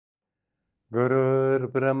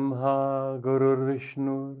Gurur Brahma, Gurur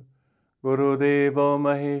Vishnu, Guru Deva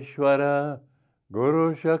Maheshwara,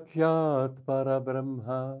 Guru Sakshat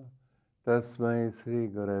Parabrahma, Tasmai Sri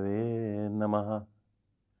Gurave Namaha.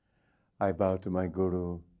 I bow to my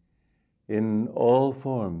Guru in all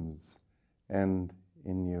forms and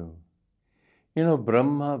in you. You know,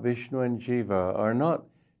 Brahma, Vishnu, and Shiva are not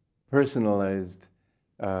personalized,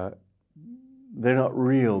 they're not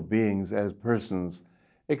real beings as persons,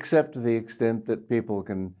 except to the extent that people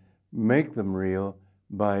can make them real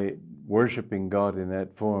by worshiping God in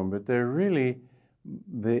that form. But they're really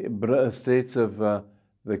the states of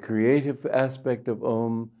the creative aspect of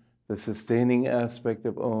Om, the sustaining aspect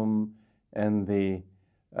of Om, and the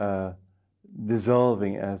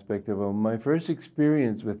dissolving aspect of Om. My first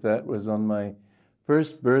experience with that was on my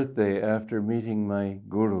first birthday after meeting my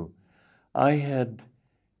Guru. I had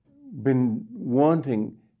been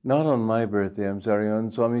wanting, not on my birthday, I'm sorry, on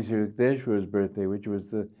Swami Sri Yukteswar's birthday, which was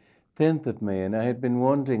the 10th of May, and I had been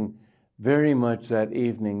wanting very much that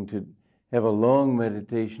evening to have a long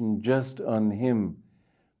meditation just on him.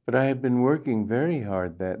 But I had been working very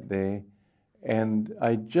hard that day, and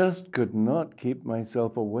I just could not keep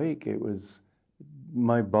myself awake. It was,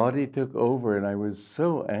 my body took over, and I was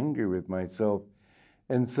so angry with myself.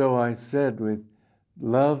 And so I said, with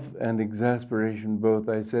love and exasperation both,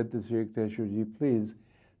 I said to Sri Yukteswar Ji, please,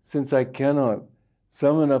 since I cannot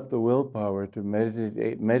summon up the willpower to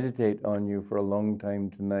meditate on you for a long time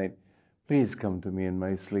tonight, please come to me in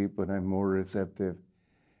my sleep when I'm more receptive.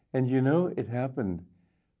 And you know, it happened.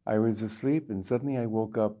 I was asleep, and suddenly I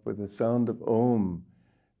woke up with the sound of Om.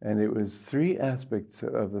 And it was three aspects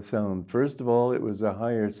of the sound. First of all, it was a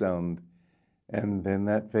higher sound. And then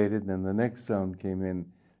that faded, and then the next sound came in.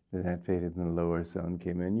 Then that faded, and the lower sound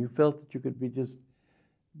came in. You felt that you could be just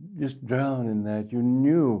drown in that. You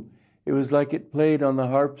knew. It was like it played on the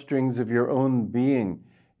harp strings of your own being.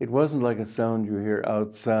 It wasn't like a sound you hear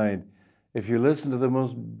outside. If you listen to the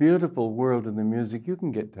most beautiful world in the music, you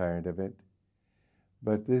can get tired of it.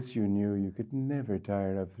 But this you knew you could never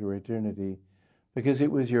tire of through eternity, because it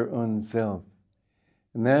was your own self.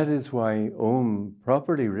 And that is why Om,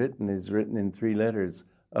 properly written, is written in three letters,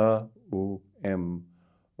 A-U-M,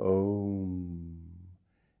 Om.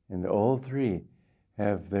 And all three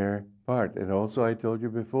have their part. And also, I told you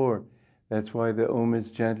before, that's why the Om is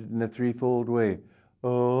chanted in a threefold way.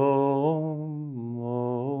 Om,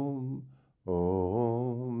 Om,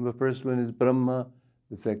 Om. The first one is Brahma,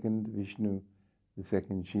 the second Vishnu, the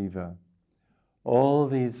second Shiva. All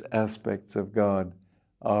these aspects of God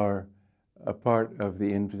are a part of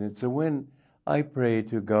the infinite. So when I pray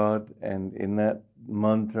to God, and in that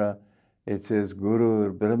mantra it says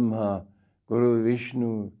Guru Brahma, Guru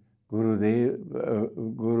Vishnu, Guru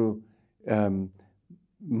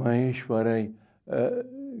Maheshwara,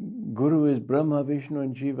 Guru is Brahma, Vishnu,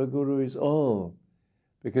 and Shiva. Guru is all,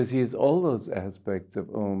 because he is all those aspects of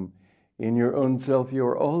Om. In your own self, you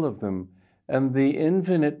are all of them. And the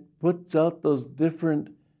infinite puts out those different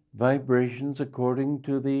vibrations according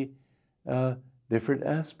to the different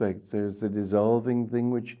aspects. There's the dissolving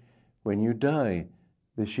thing, which when you die,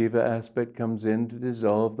 the Shiva aspect comes in to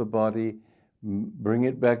dissolve the body, bring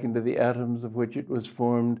it back into the atoms of which it was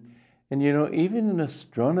formed. And you know, even in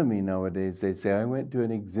astronomy nowadays, they say, I went to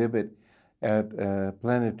an exhibit at a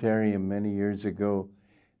planetarium many years ago,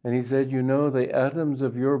 and he said, you know, the atoms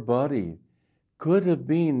of your body could have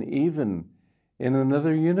been even in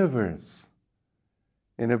another universe.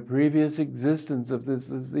 In a previous existence of this,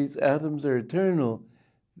 these atoms are eternal.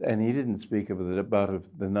 And he didn't speak about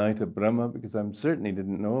the night of Brahma, because I certainly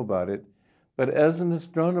didn't know about it. But as an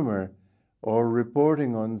astronomer, or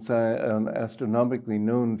reporting on astronomically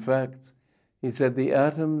known facts, he said the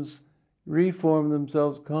atoms reform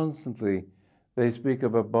themselves constantly. They speak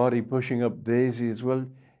of a body pushing up daisies. Well,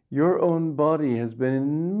 your own body has been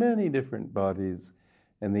in many different bodies,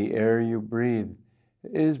 and the air you breathe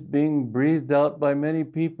is being breathed out by many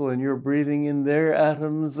people, and you're breathing in their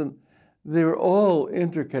atoms, and they're all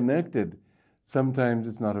interconnected. Sometimes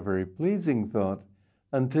it's not a very pleasing thought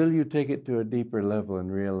until you take it to a deeper level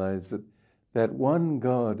and realize that that one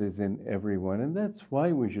God is in everyone, and that's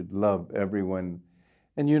why we should love everyone.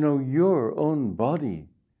 And you know, your own body,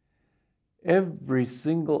 every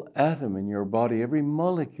single atom in your body, every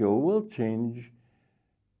molecule will change.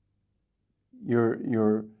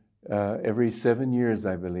 Every 7 years,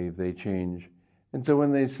 I believe, they change. And so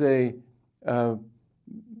when they say,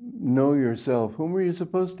 know yourself, whom are you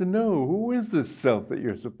supposed to know? Who is this self that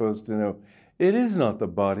you're supposed to know? It is not the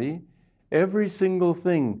body. Every single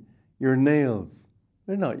thing, your nails,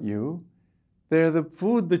 they're not you. They're the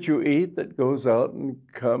food that you eat that goes out and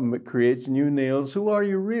creates new nails. Who are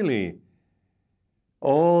you really?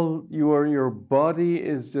 All your body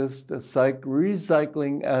is just a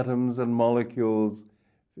recycling atoms and molecules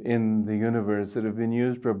in the universe that have been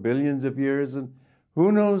used for billions of years, and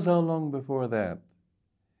who knows how long before that.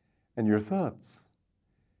 And your thoughts.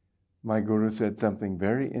 My guru said something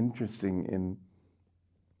very interesting in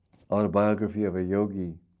Autobiography of a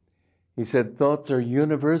Yogi. He said, thoughts are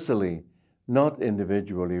universally, not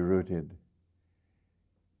individually rooted.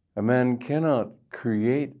 A man cannot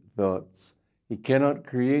create thoughts. He cannot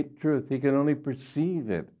create truth. He can only perceive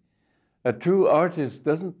it. A true artist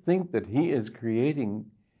doesn't think that he is creating.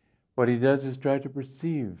 What he does is try to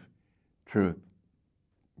perceive truth.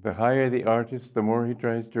 The higher the artist, the more he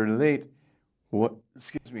tries to relate what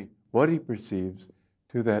he perceives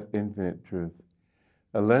to that infinite truth.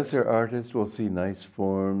 A lesser artist will see nice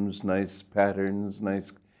forms, nice patterns,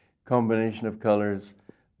 nice combination of colors,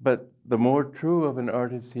 but the more true of an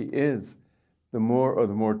artist he is, the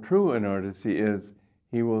more true an artist he is,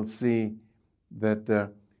 he will see that the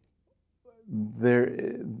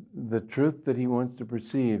truth that he wants to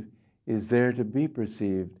perceive is there to be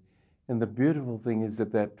perceived. And the beautiful thing is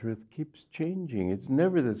that that truth keeps changing. It's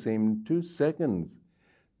never the same in 2 seconds.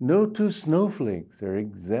 No two snowflakes are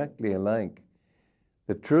exactly alike.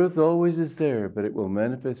 The truth always is there, but it will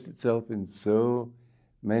manifest itself in so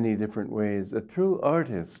many different ways. A true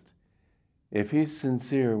artist, if he's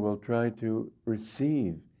sincere, will try to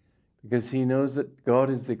receive, because he knows that God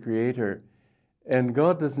is the creator, and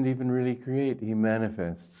God doesn't even really create, he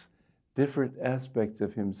manifests different aspects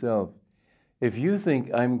of himself. If you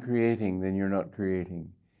think I'm creating, then you're not creating.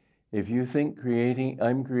 If you think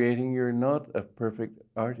I'm creating, you're not a perfect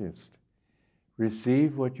artist.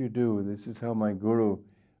 Receive what you do. This is how my guru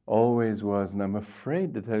always was, and I'm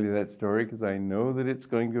afraid to tell you that story because I know that it's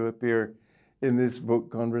going to appear in this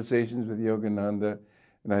book, Conversations with Yogananda,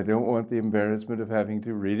 and I don't want the embarrassment of having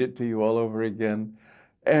to read it to you all over again.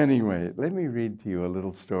 Anyway, let me read to you a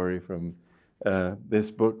little story from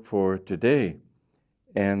this book for today.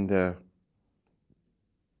 And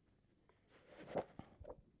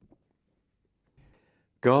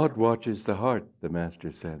God watches the heart, the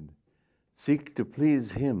Master said. Seek to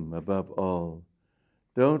please him above all.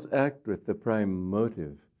 Don't act with the prime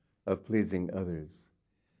motive of pleasing others.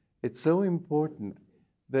 It's so important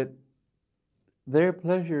that their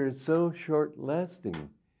pleasure is so short-lasting.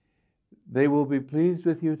 They will be pleased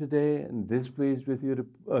with you today and displeased with you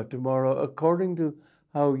tomorrow according to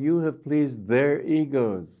how you have pleased their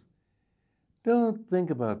egos. Don't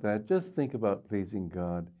think about that. Just think about pleasing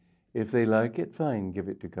God. If they like it, fine, give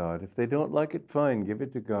it to God. If they don't like it, fine, give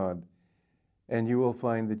it to God. And you will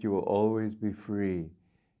find that you will always be free.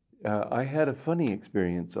 I had a funny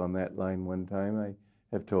experience on that line one time. I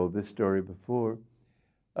have told this story before.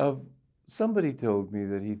 Somebody told me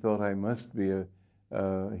that he thought I must be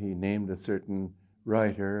he named a certain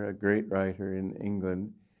writer, a great writer in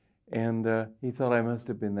England, and he thought I must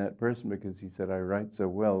have been that person because he said I write so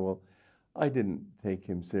well. Well, I didn't take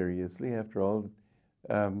him seriously. After all,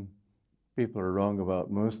 people are wrong about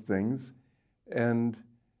most things. And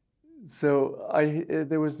so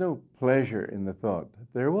there was no pleasure in the thought.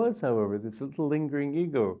 There was, however, this little lingering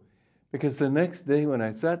ego, because the next day when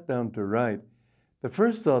I sat down to write, the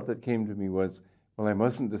first thought that came to me was, well, I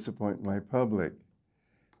mustn't disappoint my public.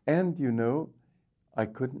 And, you know, I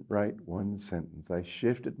couldn't write one sentence. I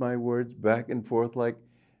shifted my words back and forth like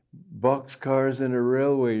boxcars in a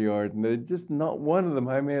railway yard, and just not one of them.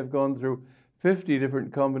 I may have gone through 50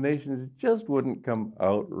 different combinations. It just wouldn't come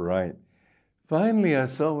out right. Finally, I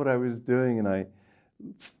saw what I was doing, and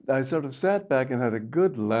I sort of sat back and had a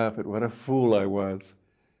good laugh at what a fool I was.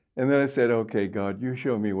 And then I said, okay, God, you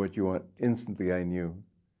show me what you want. Instantly, I knew.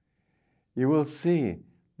 You will see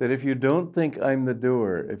that if you don't think I'm the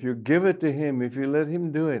doer, if you give it to him, if you let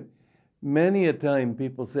him do it, many a time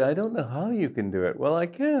people say, I don't know how you can do it. Well, I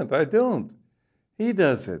can't. I don't. He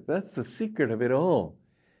does it. That's the secret of it all.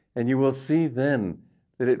 And you will see then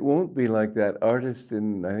that it won't be like that artist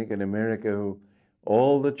in, I think in America, who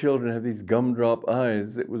all the children have these gumdrop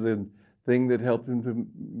eyes. It was a thing that helped him to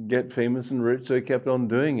get famous and rich, so he kept on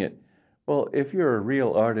doing it. Well, if you're a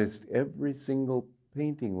real artist, every single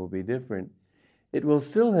painting will be different. It will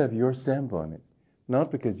still have your stamp on it,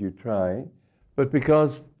 not because you try, but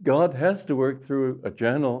because God has to work through a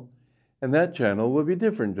channel, and that channel will be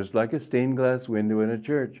different, just like a stained glass window in a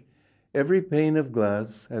church. Every pane of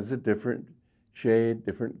glass has a different shade,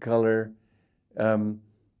 different color.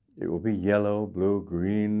 It will be yellow, blue,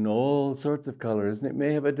 green, all sorts of colors, and it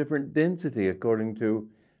may have a different density according to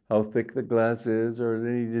how thick the glass is or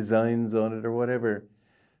any designs on it or whatever.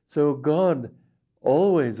 So God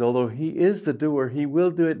always, although he is the doer, he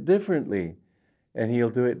will do it differently. And he'll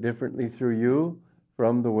do it differently through you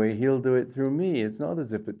from the way he'll do it through me. It's not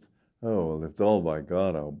as if it's, oh, well, it's all by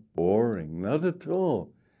God, how boring. Not at all.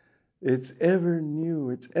 It's ever new.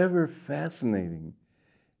 It's ever fascinating.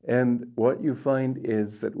 And what you find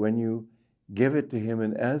is that when you give it to him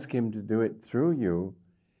and ask him to do it through you,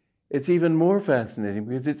 it's even more fascinating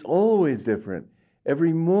because it's always different.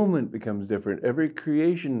 Every moment becomes different. Every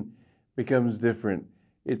creation becomes different.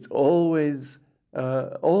 It's always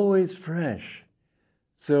fresh.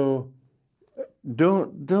 So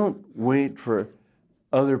don't wait for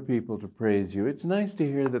other people to praise you. It's nice to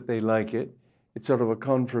hear that they like it. It's sort of a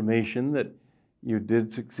confirmation that you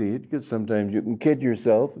did succeed, because sometimes you can kid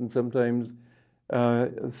yourself, and sometimes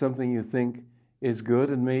something you think is good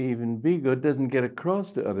and may even be good doesn't get across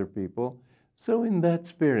to other people. So in that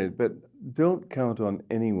spirit, but don't count on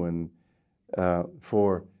anyone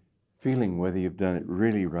for feeling whether you've done it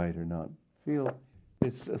really right or not. Feel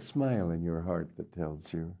it's a smile in your heart that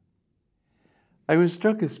tells you. I was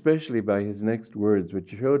struck especially by his next words, which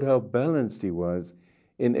showed how balanced he was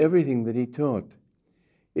in everything that he taught.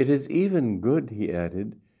 It is even good, he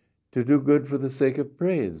added, to do good for the sake of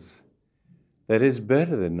praise. That is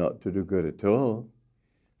better than not to do good at all.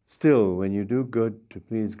 Still, when you do good to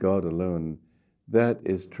please God alone, that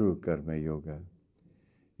is true karma yoga.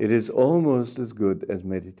 It is almost as good as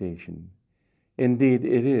meditation. Indeed,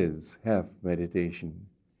 it is half meditation.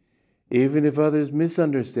 Even if others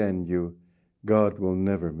misunderstand you, God will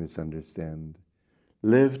never misunderstand.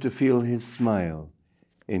 Live to feel his smile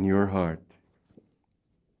in your heart.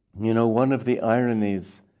 You know, one of the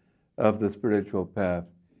ironies of the spiritual path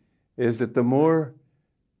is that the more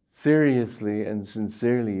seriously and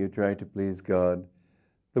sincerely you try to please God,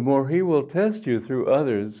 the more he will test you through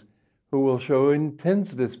others who will show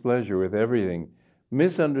intense displeasure with everything,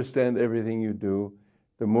 misunderstand everything you do.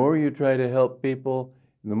 The more you try to help people,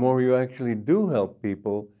 and the more you actually do help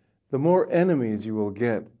people, the more enemies you will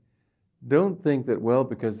get. Don't think that, well,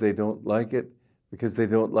 because they don't like it, because they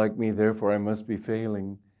don't like me, therefore I must be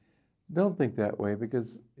failing. Don't think that way,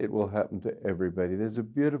 because it will happen to everybody. There's a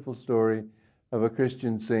beautiful story of a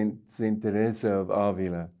Christian saint, Saint Teresa of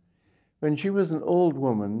Avila. When she was an old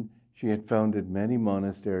woman, she had founded many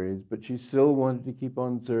monasteries, but she still wanted to keep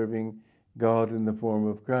on serving God in the form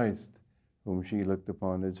of Christ, whom she looked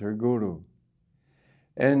upon as her guru.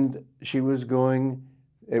 And she was going,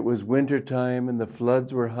 it was winter time, and the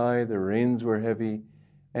floods were high, the rains were heavy,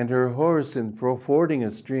 and her horse, in fording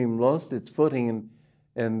a stream, lost its footing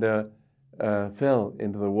and fell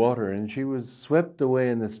into the water, and she was swept away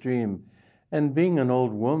in the stream. And being an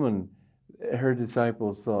old woman, her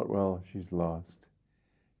disciples thought, well, she's lost.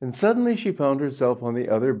 And suddenly she found herself on the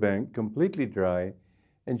other bank, completely dry,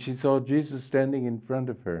 and she saw Jesus standing in front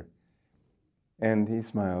of her. And he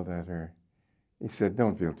smiled at her. He said,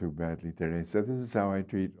 don't feel too badly, Teresa. This is how I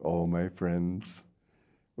treat all my friends.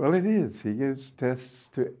 Well, it is. He gives tests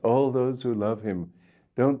to all those who love him.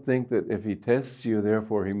 Don't think that if he tests you,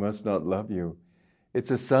 therefore he must not love you. It's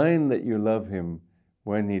a sign that you love him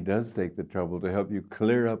when he does take the trouble to help you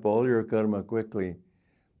clear up all your karma quickly.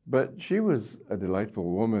 But she was a delightful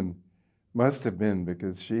woman, must have been,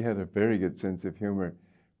 because she had a very good sense of humor.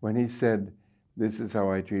 When he said, this is how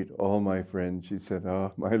I treat all my friends, she said,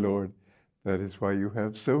 oh, my Lord, that is why you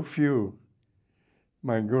have so few.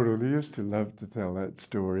 My guru used to love to tell that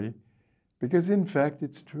story, because in fact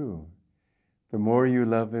it's true. The more you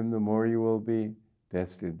love him, the more you will be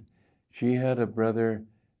tested. She had a brother,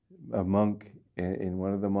 a monk, in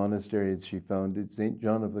one of the monasteries she founded, St.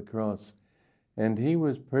 John of the Cross, and he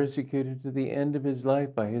was persecuted to the end of his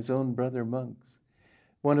life by his own brother monks.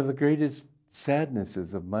 One of the greatest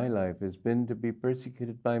sadnesses of my life has been to be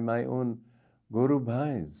persecuted by my own Guru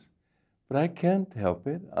Bhais. But I can't help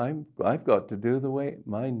it. I've got to do the way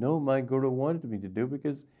my Guru wanted me to do,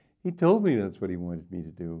 because he told me that's what he wanted me to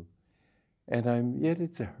do. And yet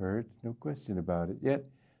it's a hurt, no question about it. Yet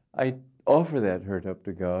I offer that hurt up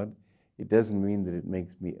to God. It doesn't mean that it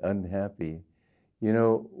makes me unhappy. You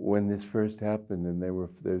know, when this first happened, and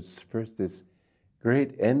there's first this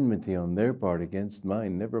great enmity on their part against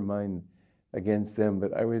mine, never mind against them,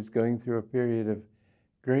 but I was going through a period of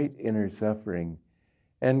great inner suffering.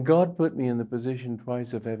 And God put me in the position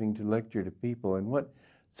twice of having to lecture to people. And what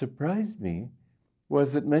surprised me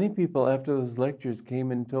was that many people after those lectures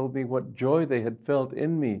came and told me what joy they had felt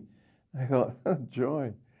in me. I thought, oh,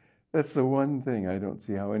 joy. That's the one thing I don't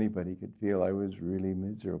see how anybody could feel. I was really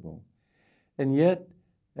miserable. And yet,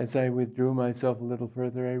 as I withdrew myself a little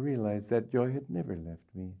further, I realized that joy had never left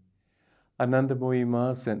me. Anandamayi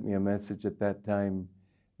Ma sent me a message at that time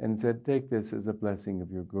and said, take this as a blessing of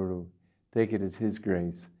your guru. Take it as his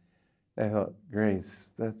grace. I thought,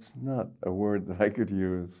 grace, that's not a word that I could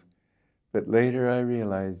use. But later I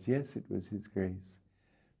realized, yes, it was His grace,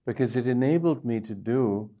 because it enabled me to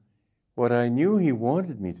do what I knew He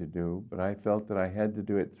wanted me to do, but I felt that I had to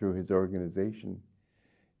do it through His organization.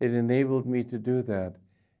 It enabled me to do that,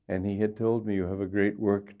 and He had told me, you have a great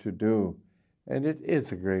work to do. And it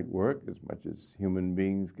is a great work, as much as human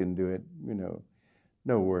beings can do it. You know,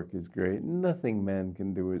 no work is great. Nothing man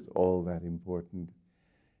can do is all that important.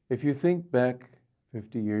 If you think back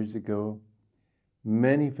 50 years ago,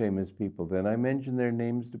 many famous people then, I mention their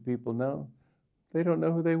names to people now, they don't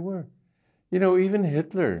know who they were. You know, even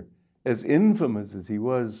Hitler, as infamous as he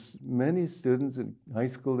was, many students in high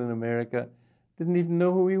school in America didn't even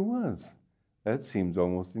know who he was. That seems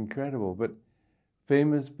almost incredible. But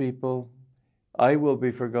famous people, I will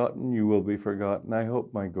be forgotten, you will be forgotten. I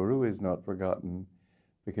hope my Guru is not forgotten,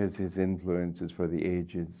 because his influence is for the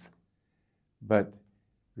ages. But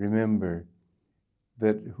remember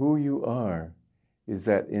that who you are is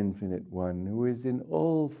that infinite one who is in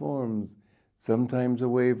all forms. Sometimes a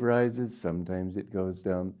wave rises, sometimes it goes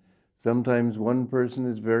down. Sometimes one person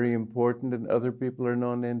is very important and other people are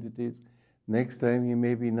non-entities. Next time he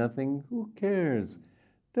may be nothing. Who cares?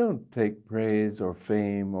 Don't take praise or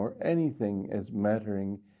fame or anything as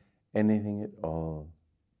mattering anything at all.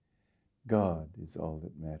 God is all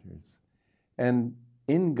that matters. And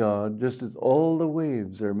in God, just as all the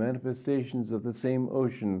waves are manifestations of the same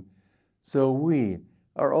ocean, so we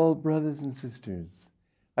are all brothers and sisters.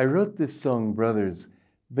 I wrote this song, Brothers,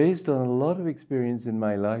 based on a lot of experience in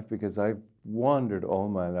my life, because I've wandered all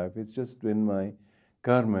my life. It's just been my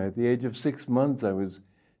karma. At the age of 6 months, I was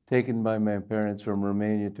taken by my parents from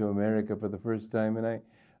Romania to America for the first time, and I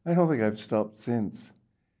don't think I've stopped since.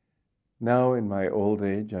 Now, in my old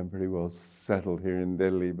age, I'm pretty well settled here in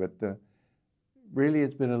Delhi, but really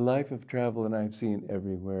it's been a life of travel, and I've seen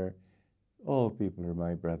everywhere. All people are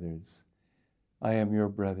my brothers. I am your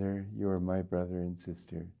brother, you are my brother and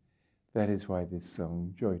sister. That is why this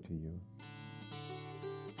song, Joy to You.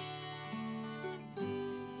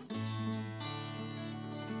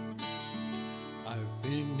 I've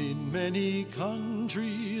been in many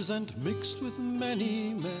countries and mixed with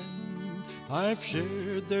many men. I've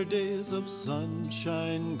shared their days of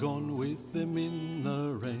sunshine, gone with them in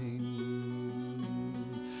the rain.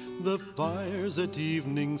 The fires at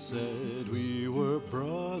evening said we were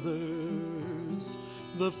brothers.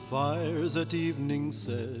 The fires at evening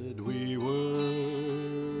said we were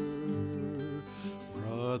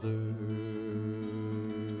brothers.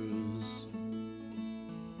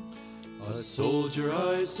 A soldier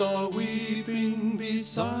I saw weeping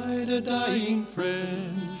beside a dying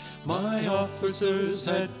friend. My officers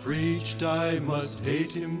had preached I must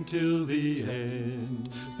hate him till the end.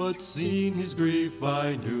 But seeing his grief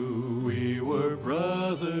I knew we were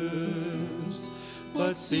brothers.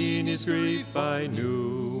 But seeing his grief I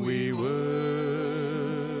knew we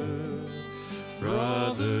were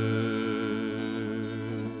brothers.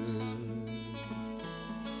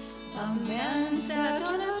 A man sat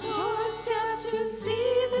on a doorstep to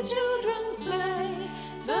see the children play.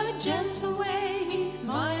 The gentle way he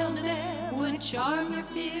smiled there would charm your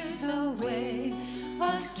fears away.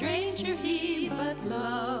 A stranger he, but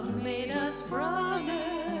love made us brothers.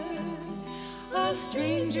 A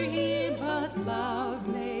stranger he, but love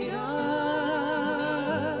made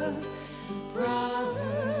us brothers.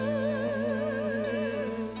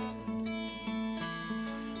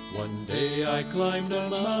 One day I climbed a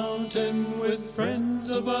mountain with friends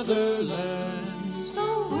of other lands.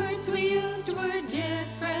 The words we used were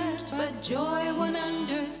different, but joy one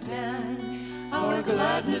understands. Our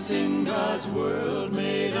gladness in God's world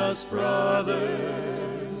made us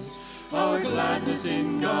brothers. Our gladness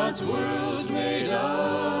in God's world made us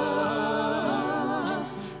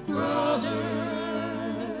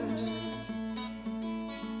brothers.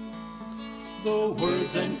 The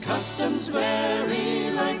words and customs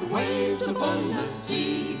vary like waves upon the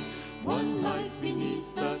sea. One life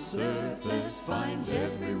beneath the surface binds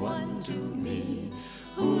everyone to me.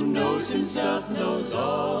 Who knows himself knows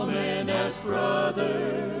all men as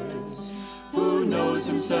brothers. Who knows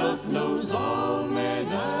himself knows all men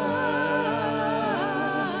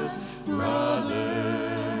as brothers.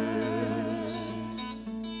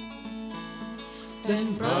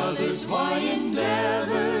 Then brothers, why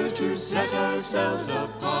endeavor to set ourselves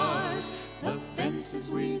apart? The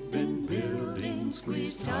fences we've been building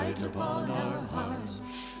squeeze tight upon our hearts.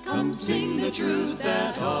 Come sing the truth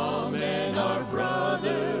that all men are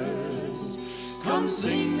brothers. Come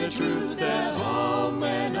sing the truth that all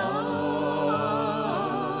men are